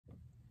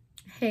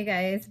Hey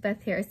guys,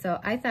 Beth here. So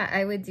I thought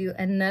I would do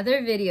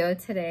another video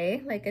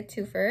today, like a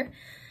twofer.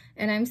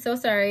 And I'm so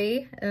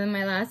sorry. In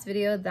my last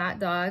video, that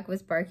dog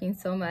was barking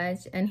so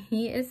much and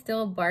he is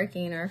still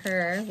barking, or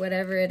her,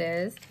 whatever it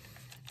is.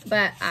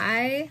 But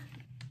I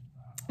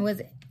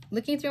was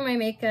looking through my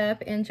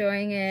makeup,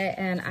 enjoying it,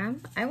 and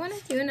I want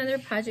to do another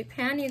project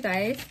pan, you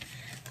guys.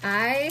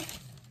 Okay,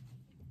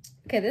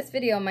 this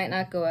video might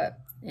not go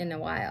up in a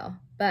while,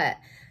 but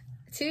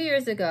 2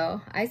 years ago,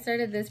 I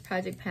started this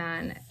project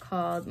pan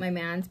called My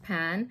Man's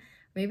Pan,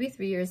 maybe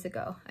 3 years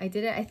ago. I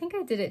think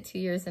I did it 2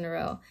 years in a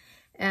row.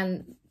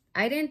 And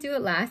I didn't do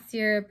it last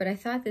year, but I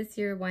thought this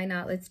year, why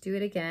not? Let's do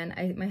it again.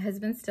 My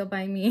husband's still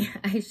buying me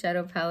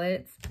eyeshadow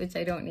palettes, which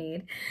I don't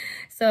need.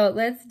 So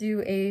let's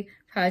do a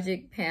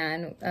project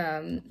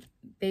pan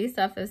based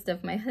off of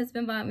stuff my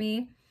husband bought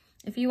me.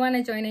 If you want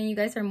to join in, you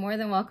guys are more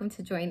than welcome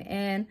to join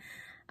in.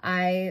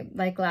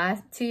 Like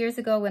 2 years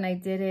ago when I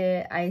did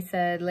it, I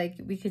said like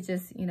we could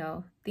just,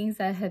 things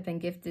that have been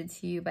gifted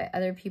to you by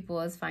other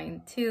people is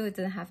fine too. It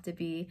doesn't have to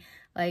be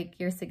like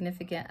your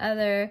significant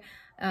other.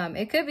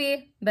 It could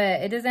be,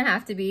 but it doesn't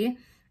have to be.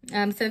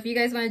 So if you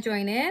guys want to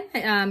join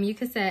in, you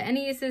can set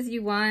any uses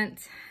you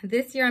want.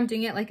 This year I'm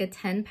doing it like a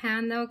 10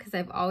 pan though, because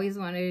I've always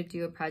wanted to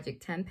do a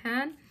project 10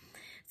 pan.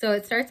 So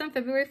it starts on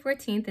February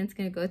 14th and it's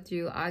going to go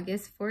through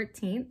August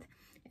 14th.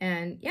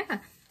 And yeah,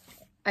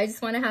 I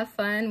just want to have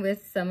fun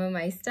with some of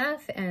my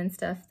stuff and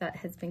stuff that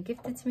has been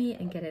gifted to me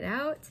and get it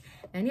out.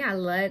 And yeah,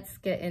 let's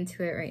get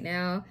into it right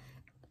now.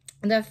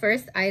 The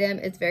first item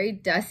is very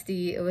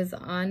dusty. It was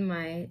on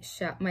my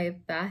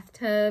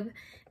bathtub,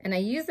 and I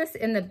use this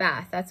in the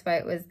bath. That's why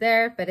it was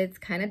there, but it's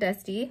kind of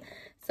dusty.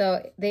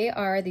 So they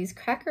are these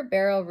Cracker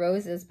Barrel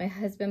roses my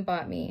husband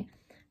bought me.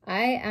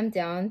 I am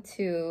down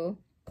to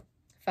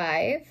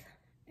 5.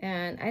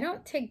 And I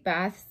don't take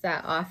baths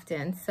that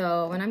often.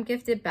 So when I'm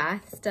gifted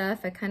bath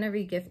stuff, I kind of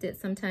re-gift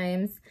it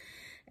sometimes.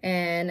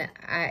 And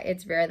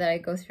it's rare that I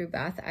go through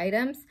bath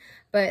items.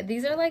 But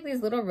these are like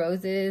these little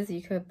roses.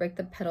 You could break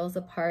the petals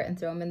apart and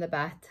throw them in the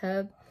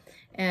bathtub.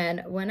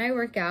 And when I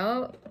work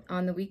out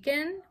on the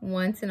weekend,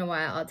 once in a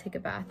while, I'll take a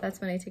bath.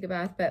 That's when I take a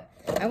bath. But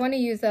I want to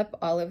use up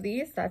all of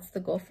these. That's the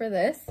goal for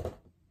this.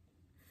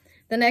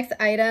 The next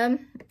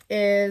item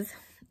is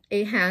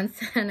a hand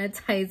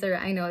sanitizer.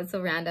 I know it's so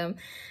random,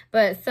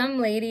 but some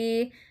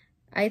lady,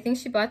 I think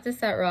she bought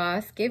this at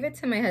Ross, gave it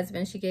to my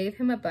husband. She gave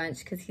him a bunch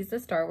because he's a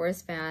Star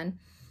Wars fan,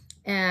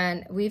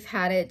 and we've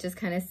had it just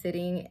kind of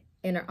sitting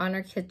on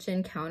our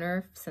kitchen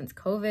counter since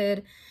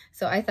COVID.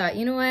 So I thought,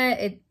 you know what,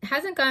 it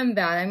hasn't gone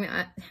bad. I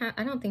mean,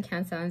 I don't think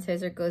hand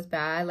sanitizer goes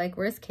bad. Like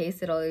worst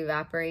case, it'll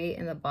evaporate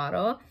in the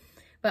bottle,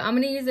 but I'm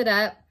gonna use it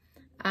up.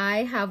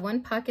 I have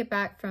one pocket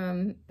back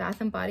from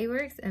Bath and Body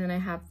Works, and then I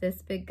have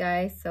this big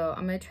guy, so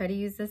I'm going to try to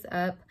use this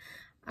up.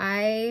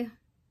 I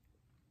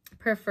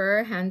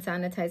prefer hand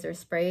sanitizer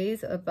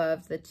sprays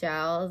above the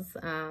gels.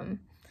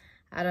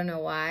 I don't know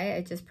why.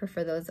 I just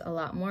prefer those a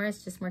lot more.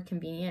 It's just more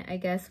convenient, I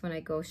guess, when I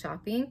go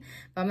shopping.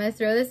 But I'm going to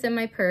throw this in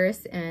my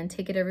purse and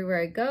take it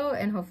everywhere I go,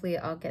 and hopefully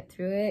I'll get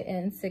through it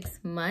in 6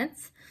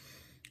 months.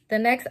 The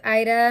next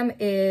item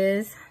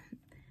is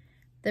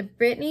the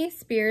Britney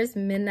Spears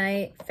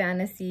Midnight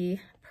Fantasy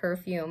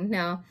Perfume.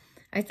 Now,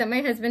 I sent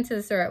my husband to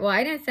the store. Well,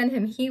 I didn't send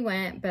him, he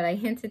went, but I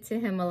hinted to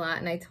him a lot,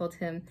 and I told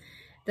him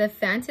the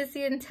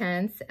Fantasy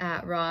Intense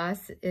at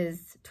Ross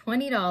is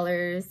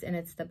 $20, and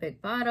it's the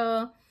big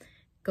bottle.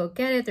 Go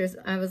get it.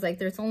 I was like,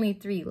 there's only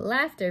 3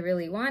 left. I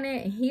really want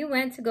it. And he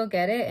went to go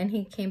get it, and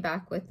he came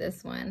back with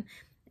this one.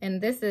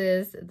 And this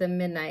is the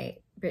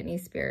Midnight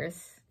Britney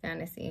Spears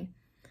Fantasy.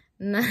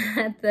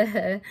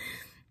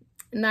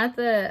 Not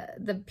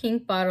the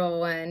pink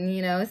bottle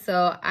one,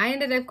 so I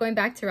ended up going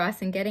back to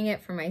Ross and getting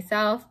it for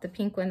myself, the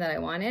pink one that I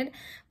wanted.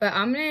 But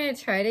I'm gonna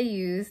try to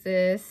use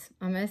this.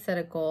 I'm gonna set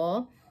a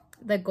goal.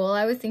 The goal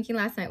I was thinking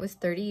last night was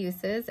 30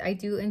 uses. I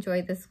do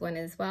enjoy this one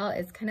as well.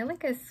 It's kind of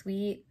like a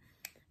sweet,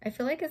 I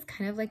feel like it's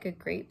kind of like a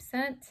grape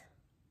scent.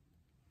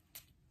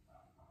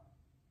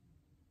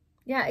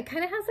 Yeah, it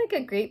kind of has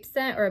like a grape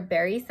scent or a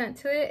berry scent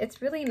to it.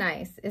 It's really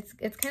nice. It's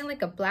kind of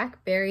like a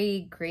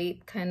blackberry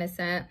grape kind of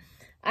scent.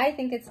 I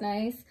think it's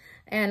nice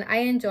and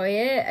I enjoy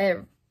it.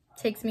 It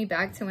takes me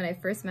back to when I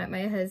first met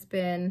my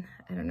husband,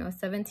 I don't know,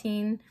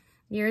 17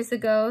 years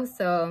ago.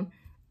 So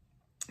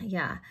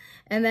yeah.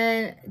 And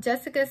then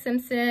Jessica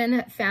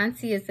Simpson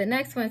Fancy is the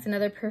next one. It's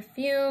another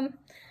perfume.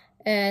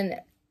 And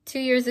 2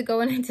 years ago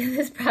when I did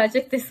this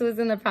project, this was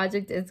in the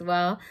project as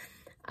well.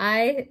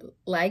 I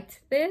liked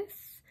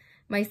this.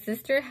 My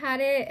sister had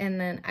it, and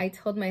then I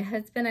told my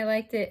husband I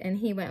liked it, and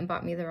he went and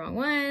bought me the wrong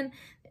one.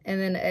 And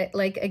then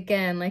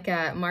again, like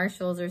at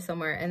Marshall's or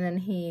somewhere, and then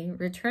he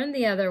returned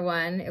the other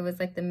one. It was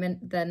like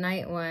the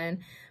night one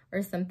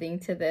or something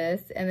to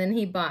this, and then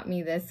he bought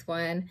me this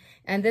one.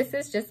 And this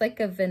is just like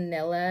a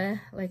vanilla,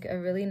 like a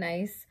really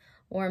nice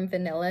warm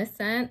vanilla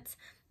scent.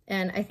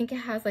 And I think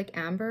it has like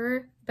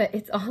amber, but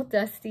it's all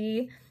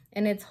dusty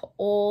and it's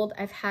old.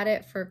 I've had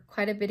it for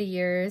quite a bit of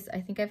years.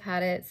 I think I've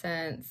had it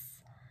since,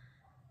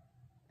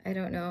 I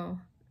don't know,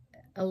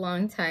 a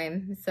long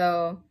time.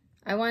 So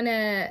I want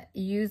to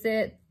use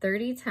it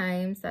 30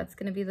 times. That's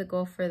going to be the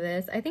goal for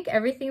this. I think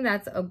everything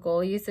that's a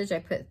goal usage, I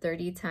put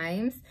 30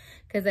 times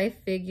because I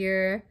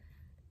figure,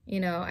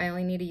 you know, I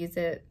only need to use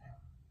it,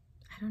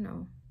 I don't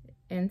know,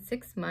 in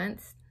 6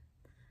 months.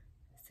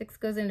 6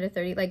 goes into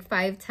 30, like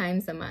 5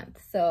 times a month.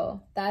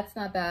 So that's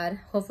not bad.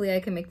 Hopefully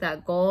I can make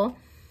that goal.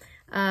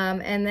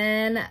 And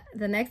then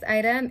the next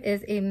item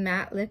is a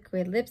matte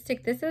liquid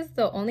lipstick. This is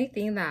the only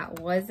thing that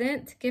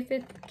wasn't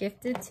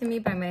gifted to me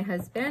by my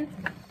husband.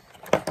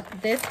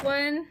 This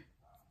one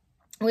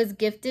was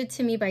gifted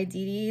to me by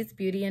Dee Dee's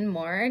Beauty and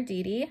More.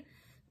 Dee Dee.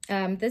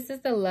 This is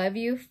the Love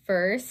You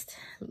First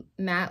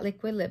matte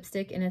liquid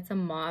lipstick, and it's a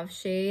mauve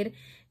shade,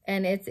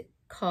 and it's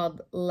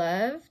called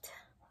Loved.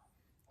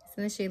 It's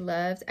in the shade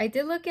Loved. I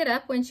did look it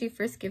up when she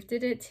first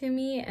gifted it to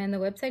me, and the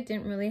website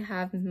didn't really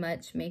have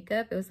much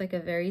makeup. It was like a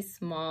very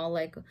small,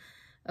 like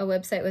a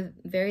website with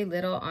very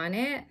little on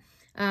it.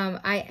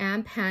 I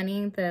am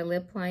panning the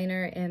lip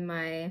liner in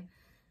my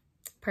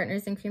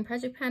Partners in Cream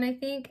Project pan, I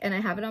think, and I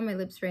have it on my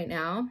lips right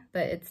now,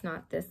 but it's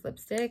not this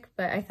lipstick.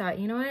 But I thought,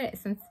 you know what,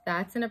 since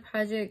that's in a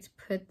project,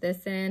 put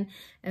this in,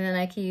 and then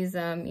I can use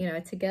them, you know,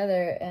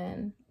 together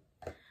and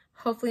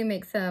hopefully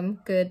make some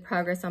good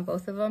progress on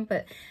both of them.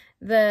 But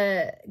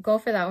the goal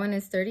for that one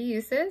is 30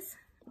 uses.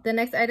 The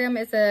next item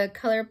is a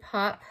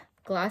ColorPop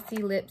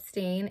Glossy Lip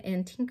Stain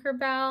in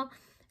Tinkerbell,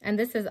 and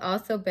this has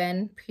also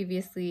been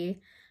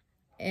previously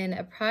in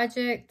a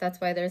project.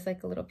 That's why there's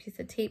like a little piece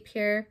of tape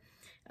here.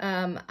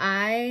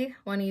 I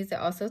want to use it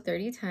also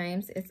 30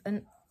 times. It's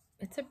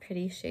a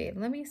pretty shade.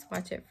 Let me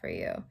swatch it for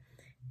you.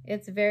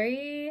 It's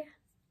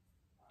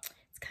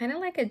kind of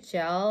like a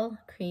gel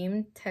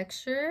cream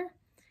texture,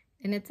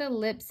 and it's a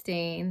lip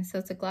stain. So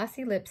it's a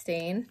glossy lip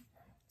stain.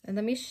 And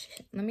let me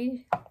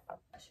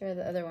share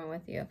the other one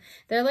with you.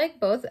 They're like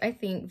both, I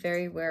think,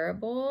 very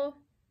wearable,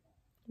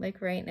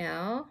 like right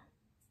now.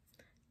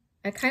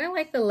 I kind of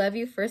like the Love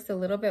You First a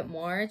little bit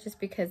more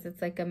just because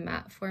it's like a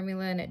matte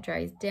formula and it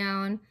dries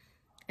down.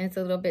 And it's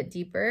a little bit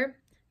deeper,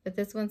 but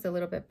this one's a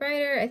little bit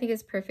brighter. I think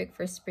it's perfect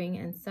for spring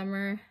and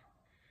summer.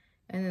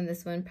 And then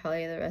this one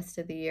probably the rest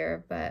of the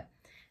year. But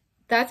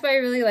that's why I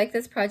really like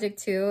this project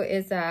too,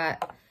 is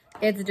that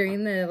it's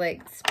during the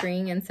like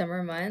spring and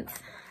summer months.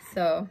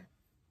 So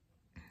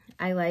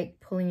I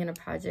like pulling in a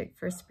project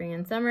for spring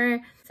and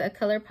summer. It's a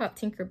ColorPop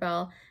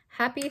Tinkerbell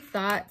Happy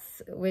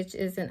Thoughts, which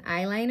is an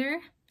eyeliner.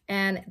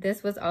 And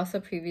this was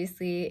also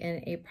previously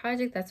in a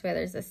project. That's why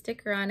there's a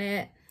sticker on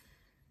it.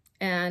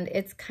 And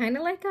it's kind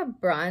of like a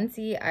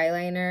bronzy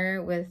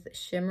eyeliner with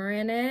shimmer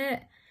in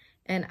it.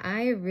 And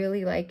I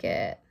really like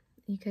it.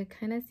 You could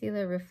kind of see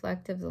the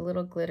reflective, the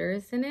little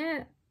glitters in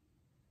it.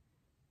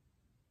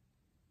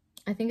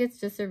 I think it's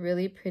just a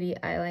really pretty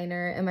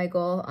eyeliner. And my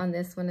goal on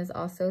this one is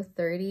also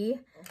 30.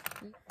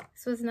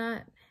 This was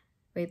not,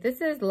 wait,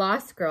 this is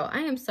Lost Girl. I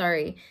am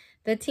sorry.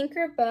 The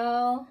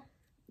Tinkerbell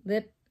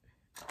lip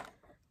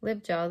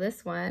gel,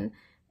 this one,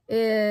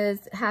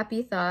 is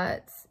Happy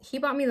Thoughts. He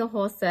bought me the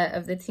whole set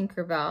of the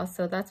Tinkerbell,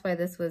 so that's why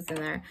this was in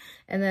there.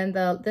 And then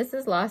this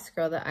is Lost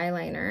Girl, the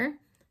eyeliner.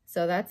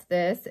 So that's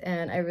this,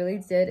 and I really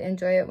did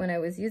enjoy it when I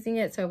was using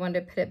it, so I wanted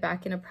to put it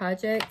back in a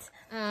project.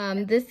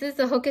 This is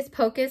the Hocus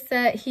Pocus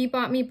set. He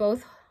bought me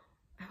both.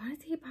 I want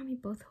to say he bought me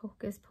both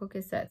Hocus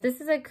Pocus sets.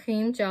 This is a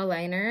cream gel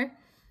liner,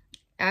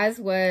 as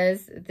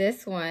was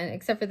this one,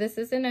 except for this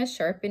isn't a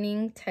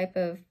sharpening type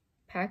of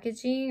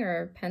packaging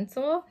or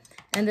pencil,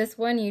 and this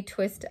one you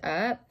twist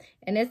up,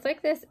 and it's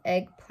like this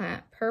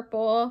eggplant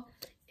purple.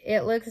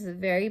 It looks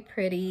very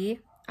pretty.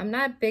 I'm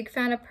not a big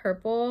fan of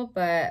purple,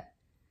 but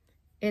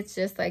it's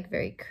just like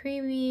very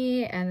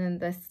creamy, and then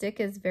the stick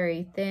is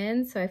very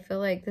thin, so I feel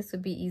like this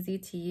would be easy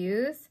to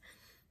use.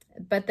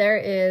 But there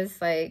is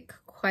like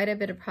quite a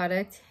bit of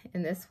product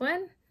in this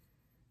one,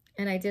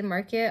 and I did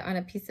mark it on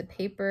a piece of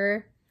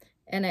paper.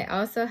 And I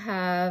also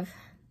have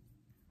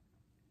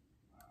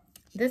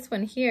this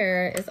one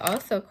here is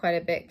also quite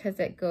a bit because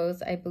it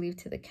goes, I believe,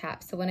 to the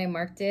cap. So when I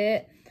marked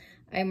it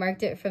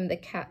from the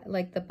cap,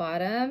 like the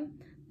bottom,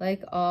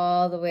 like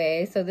all the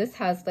way. So this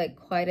has like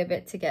quite a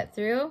bit to get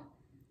through.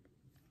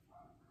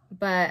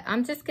 But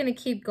I'm just going to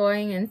keep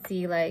going and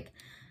see like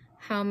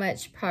how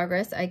much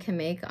progress I can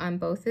make on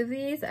both of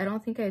these. I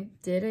don't think I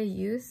did a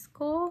usage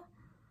goal.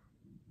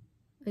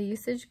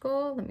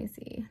 Let me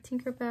see.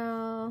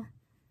 Tinkerbell,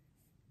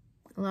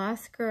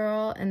 Lost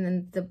Girl, and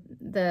then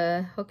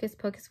the Hocus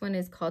Pocus one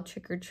is called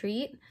Trick or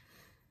Treat.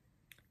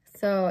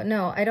 So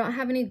no, I don't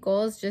have any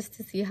goals, just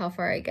to see how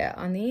far I get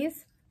on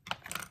these.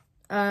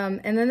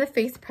 And then the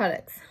face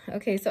products.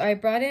 Okay, so I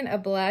brought in a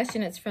blush,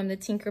 and it's from the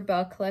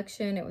Tinkerbell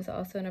collection. It was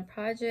also in a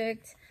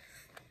project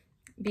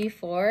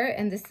before,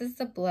 and this is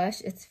the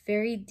blush. It's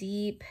very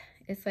deep.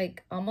 It's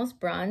like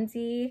almost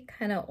bronzy,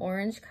 kind of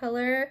orange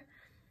color.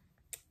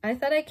 I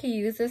thought I could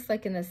use this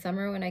like in the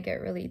summer when I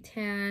get really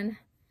tan.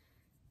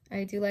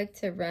 I do like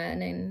to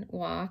run and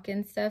walk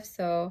and stuff,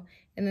 so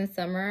in the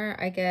summer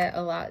I get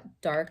a lot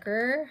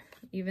darker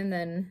even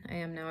than I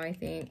am now, I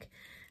think.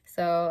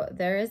 So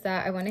there is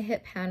that. I want to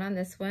hit pan on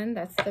this one.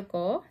 That's the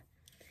goal.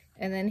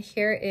 And then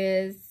here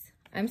is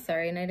I'm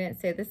sorry, and I didn't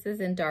say this is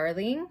in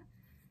Darling.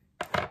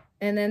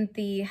 And then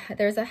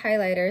there's a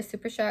highlighter,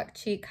 Super Shock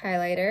Cheek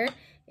Highlighter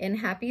in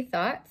Happy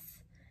Thoughts.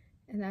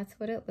 And that's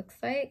what it looks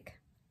like.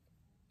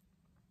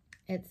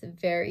 It's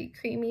very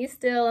creamy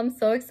still. I'm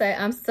so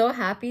excited. I'm so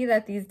happy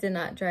that these did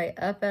not dry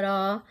up at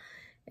all.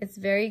 It's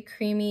very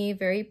creamy,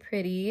 very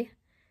pretty.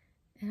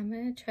 And I'm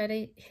going to try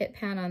to hit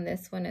pan on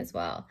this one as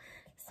well.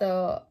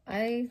 So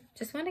I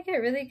just want to get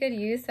really good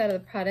use out of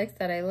the products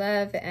that I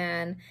love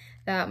and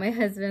that my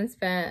husband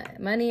spent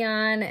money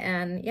on.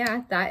 And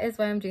yeah, that is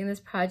why I'm doing this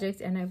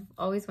project. And I've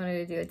always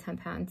wanted to do a 10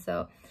 pound.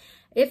 So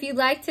if you'd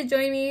like to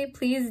join me,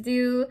 please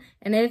do.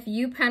 And if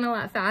you pan a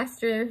lot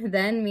faster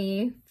than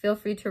me, feel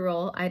free to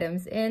roll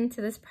items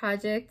into this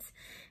project.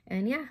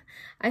 And yeah,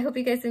 I hope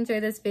you guys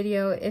enjoyed this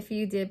video. If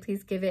you did,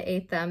 please give it a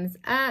thumbs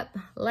up,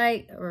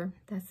 like, or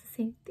that's the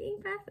same thing,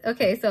 Beth?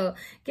 Okay, so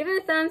give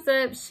it a thumbs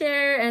up,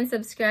 share, and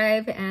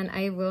subscribe, and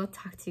I will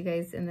talk to you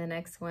guys in the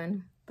next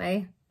one.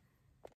 Bye.